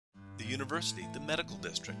university, the medical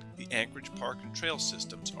district, the Anchorage Park and Trail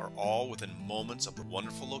systems are all within moments of the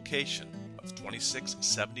wonderful location of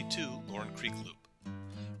 2672 Loren Creek Loop.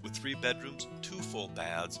 With 3 bedrooms, 2 full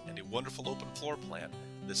baths, and a wonderful open floor plan,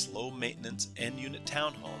 this low-maintenance end-unit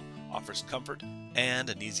townhome offers comfort and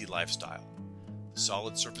an easy lifestyle. The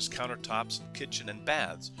solid surface countertops and kitchen and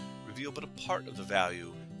baths reveal but a part of the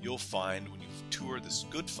value you'll find when you tour this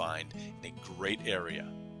good find in a great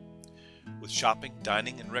area. With shopping,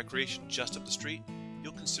 dining, and recreation just up the street,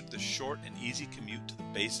 you'll consider the short and easy commute to the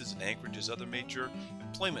bases and Anchorage's other major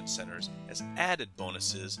employment centers as added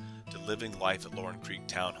bonuses to living life at Loren Creek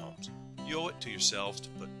Townhomes. You owe it to yourselves to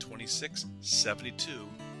put 2672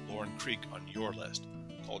 Loren Creek on your list.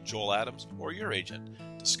 Call Joel Adams or your agent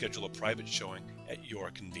to schedule a private showing at your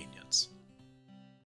convenience.